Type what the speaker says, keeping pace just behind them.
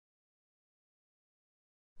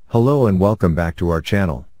Hello and welcome back to our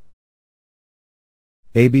channel.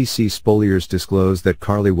 ABC spoilers disclose that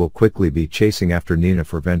Carly will quickly be chasing after Nina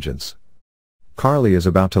for vengeance. Carly is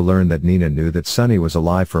about to learn that Nina knew that Sunny was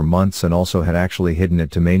alive for months and also had actually hidden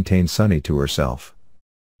it to maintain Sunny to herself.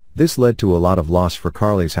 This led to a lot of loss for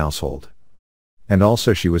Carly's household. And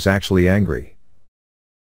also she was actually angry.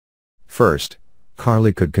 First,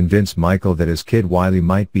 Carly could convince Michael that his kid Wiley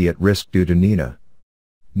might be at risk due to Nina.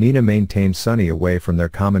 Nina maintained Sunny away from their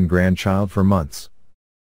common grandchild for months.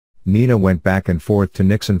 Nina went back and forth to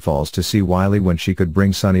Nixon Falls to see Wiley when she could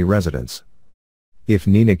bring Sunny residence. If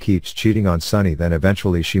Nina keeps cheating on Sunny, then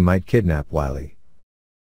eventually she might kidnap Wiley.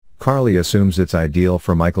 Carly assumes it's ideal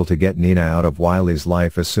for Michael to get Nina out of Wiley's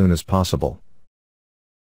life as soon as possible.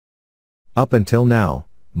 Up until now,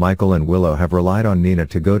 Michael and Willow have relied on Nina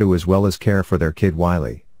to go to as well as care for their kid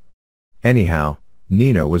Wiley. Anyhow,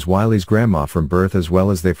 Nina was Wiley's grandma from birth, as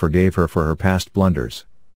well as they forgave her for her past blunders.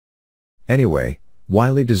 Anyway,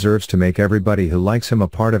 Wiley deserves to make everybody who likes him a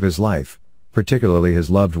part of his life, particularly his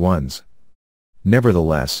loved ones.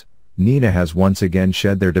 Nevertheless, Nina has once again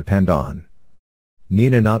shed their depend on.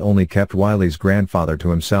 Nina not only kept Wiley's grandfather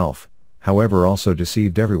to himself, however also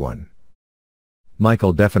deceived everyone.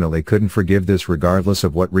 Michael definitely couldn't forgive this regardless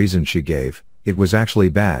of what reason she gave. It was actually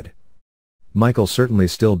bad. Michael certainly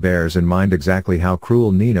still bears in mind exactly how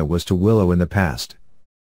cruel Nina was to Willow in the past.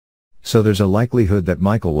 So there's a likelihood that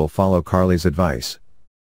Michael will follow Carly's advice.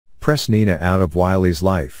 Press Nina out of Wiley's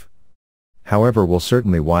life. However, will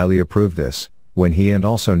certainly Wiley approve this, when he and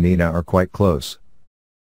also Nina are quite close?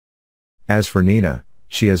 As for Nina,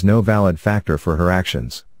 she has no valid factor for her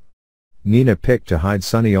actions. Nina picked to hide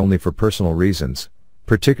Sunny only for personal reasons,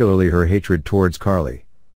 particularly her hatred towards Carly.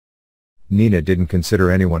 Nina didn't consider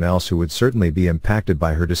anyone else who would certainly be impacted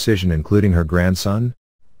by her decision, including her grandson,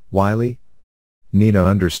 Wiley. Nina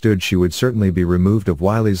understood she would certainly be removed of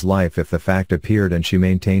Wiley's life if the fact appeared, and she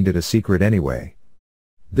maintained it a secret anyway.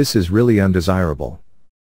 This is really undesirable.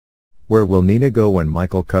 Where will Nina go when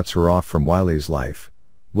Michael cuts her off from Wiley's life?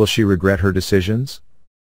 Will she regret her decisions?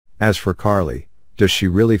 As for Carly, does she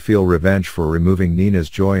really feel revenge for removing Nina's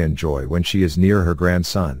joy when she is near her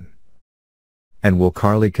grandson? And will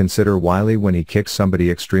Carly consider Wiley when he kicks somebody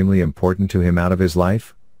extremely important to him out of his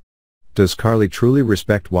life? Does Carly truly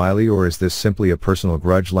respect Wiley, or is this simply a personal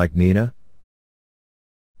grudge like Nina?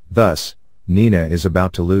 Thus, Nina is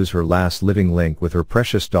about to lose her last living link with her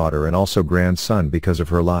precious daughter and also grandson because of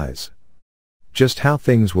her lies. Just how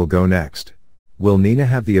things will go next? Will Nina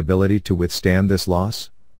have the ability to withstand this loss?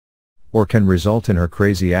 Or can result in her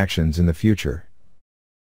crazy actions in the future?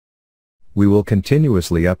 We will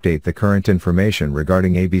continuously update the current information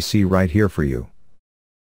regarding ABC right here for you.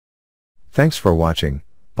 Thanks for watching.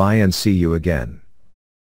 Bye and see you again.